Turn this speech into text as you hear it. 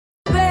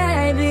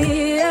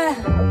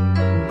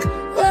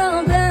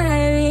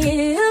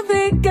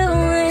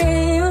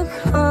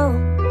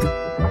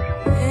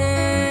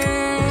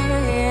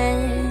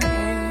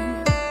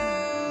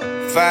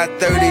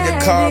5:30,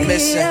 the car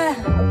missing.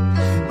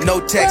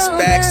 No text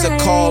backs or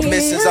call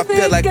misses. I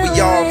feel like we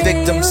all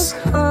victims.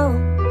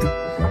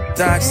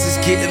 Docs is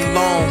getting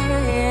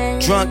long.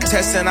 Drunk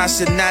testing, I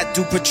should not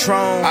do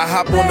Patron. I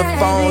hop on the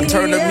phone,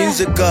 turn the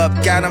music up,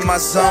 got in my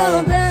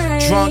zone.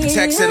 Drunk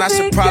texting, I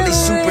should probably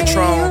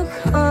Supertron.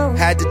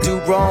 Had to do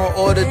wrong,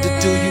 order to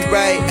do you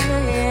right.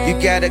 You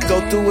gotta go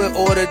through it,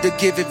 order to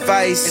give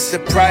advice. It's the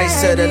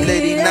price of the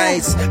litty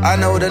nights. I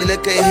know the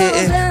liquor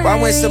hitting. Why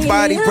when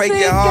somebody break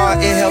your heart,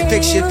 it help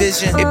fix your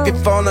vision. If you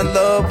fall in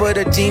love with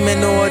a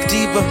demon or a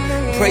diva,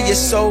 pray your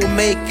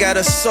soulmate got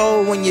a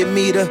soul when you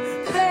meet her.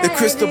 The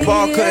crystal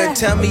ball couldn't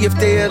tell me if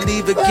they'll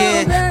leave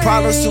again.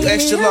 Problems too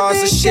extra large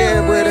to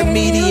share with a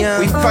medium.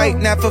 We fight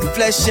not for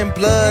flesh and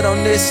blood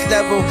on this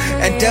level.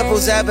 And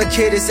devil's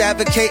advocate is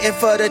advocating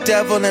for the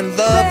devil. And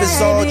love is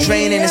all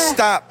draining and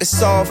stop,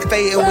 it's all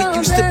fading. We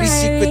used to be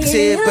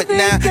secretive, but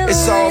now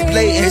it's all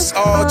blatant. It's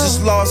all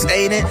just lost,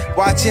 ain't it?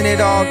 Watching it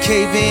all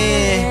cave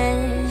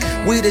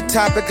in. We the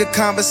topic of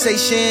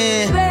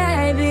conversation.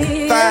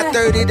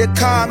 5:30, the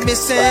car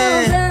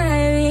missing.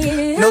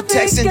 No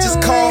texting,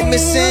 just call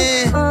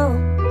missing.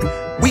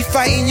 We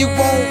fighting, you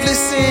won't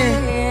listen.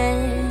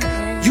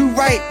 You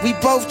right, we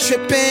both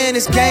tripping.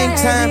 It's game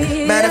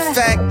time. Matter of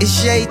fact,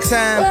 it's yay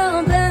time.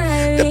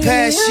 The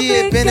past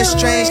year been a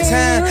strange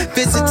time.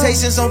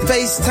 Visitations on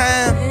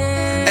FaceTime.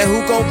 And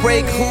who gon'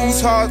 break whose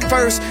heart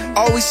first?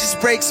 Always just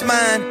breaks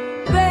mine.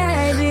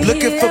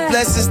 Looking for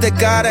blessings that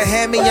God will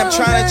hand me. I'm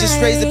trying to just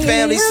raise a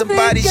family.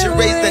 Somebody should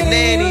raise the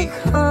nanny.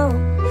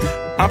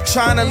 I'm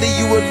tryna leave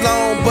you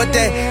alone, but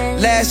that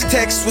last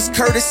text was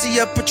courtesy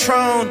of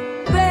Patron.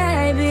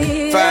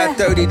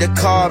 5:30, the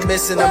car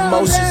missing.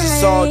 Emotions,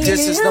 it's all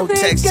distance. No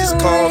text, just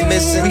call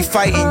missing. We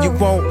fighting, you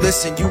won't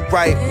listen. You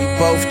right, we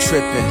both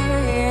tripping.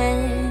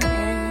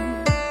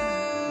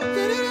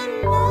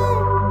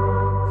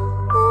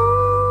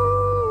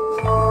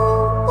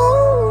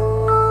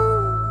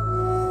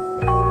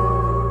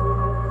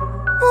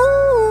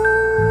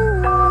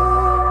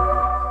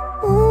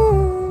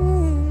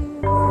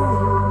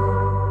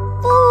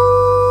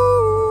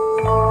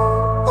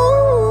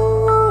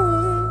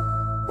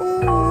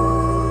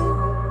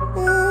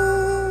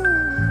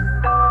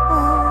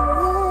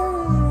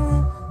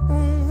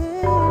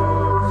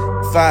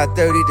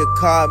 5:30, the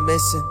car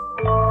missing.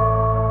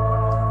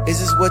 Is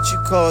this what you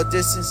call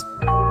distance?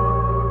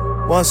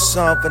 One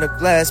song from the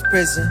glass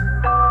prison.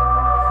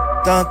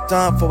 Dun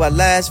for our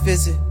last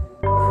visit.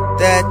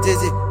 That did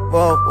it,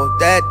 whoa,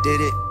 that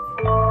did it.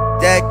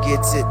 That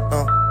gets it,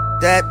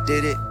 that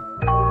did it.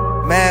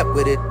 Mad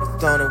with it,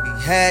 thought we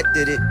had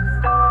did it.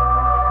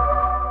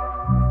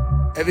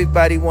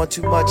 Everybody want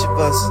too much of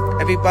us.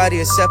 Everybody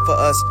except for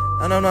us.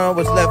 I don't know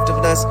what's left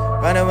of us.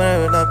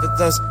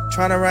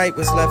 Trying to write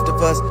what's left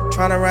of us.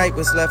 Trying to write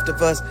what's left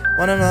of us.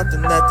 Wanna know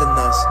nothing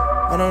us.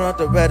 Wanna know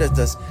the red of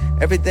us.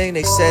 Everything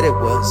they said it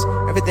was.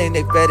 Everything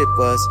they bet it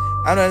was.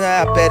 I don't know,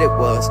 I bet it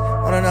was.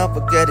 Wanna know,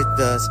 forget it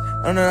does.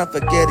 I don't know,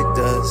 forget it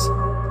does.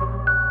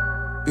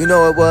 You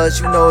know it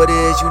was, you know it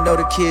is, you know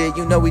the kid,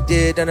 you know we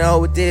did, and I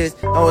know it is.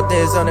 Know it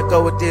is, I'm gonna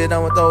go with it,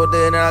 I'm gonna throw it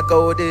in, and I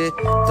go with it.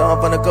 So I'm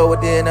gonna go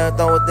with it, and I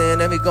throw it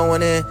in, and we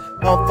going in.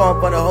 One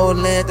phone for the whole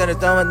length, and I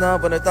throw it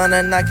up, but I thought,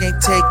 and I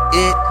can't take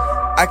it.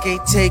 I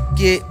can't take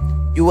it.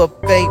 You a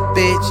fake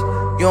bitch.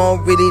 You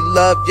don't really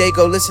love Ye,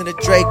 go listen to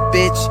Drake,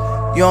 bitch.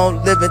 You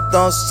don't live in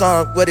thong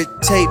song with a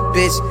tape,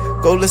 bitch.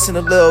 Go listen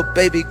to Lil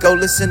Baby, go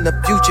listen to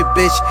Future,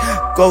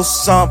 bitch. Go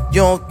stomp,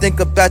 you don't think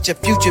about your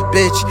future,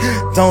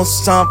 bitch. Don't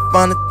stomp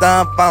on the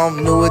thumb, I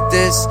don't know what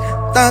this.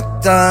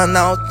 Dun,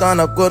 I don't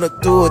I'm gonna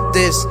do with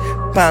this.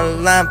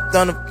 Pound line,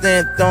 don't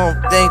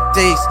think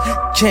this.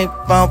 Can't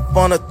bump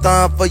on the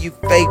thumb for you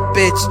fake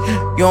bitch.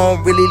 You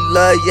don't really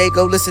love Ye,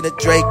 go listen to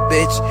Drake,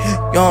 bitch.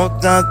 You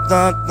don't dun,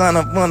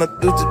 I wanna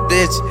do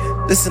this,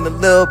 bitch. Listen to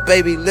Lil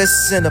Baby,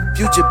 listen to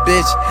Future,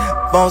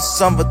 bitch. Bone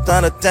summer,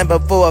 thunder, temper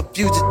for a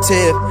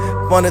fugitive.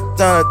 Wanna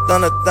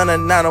thunder,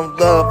 and I don't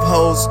love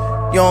hoes.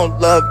 You don't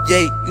love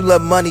Ye, you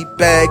love money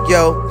bag,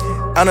 yo.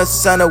 I'm the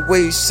son of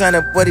where you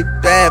shining, what he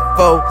bad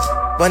for.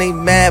 Bunny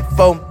mad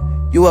for.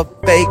 You a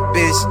fake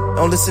bitch.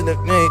 Don't listen to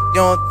me,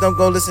 don't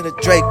go listen to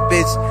Drake,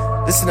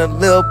 bitch. Listen to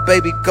Lil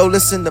Baby, go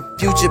listen to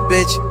Future,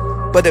 bitch.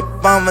 But if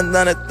I'm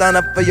another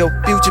thunder for your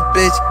future,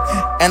 bitch.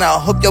 And I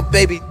hope your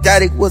baby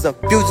daddy was a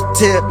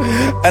fugitive.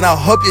 And I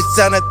hope you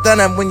sound a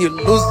thunder when you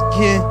lose a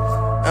kid.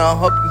 And I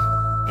hope you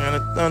and a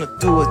thunder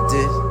do with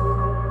this.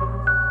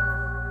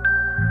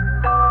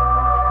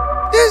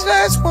 This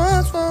last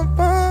one's from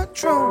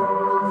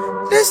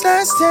Patron. This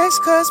last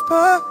text cause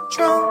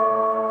Patron.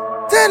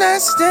 Then I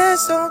stand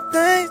so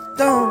things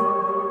don't.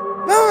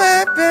 No,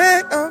 I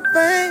bet I'm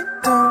faint,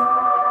 don't.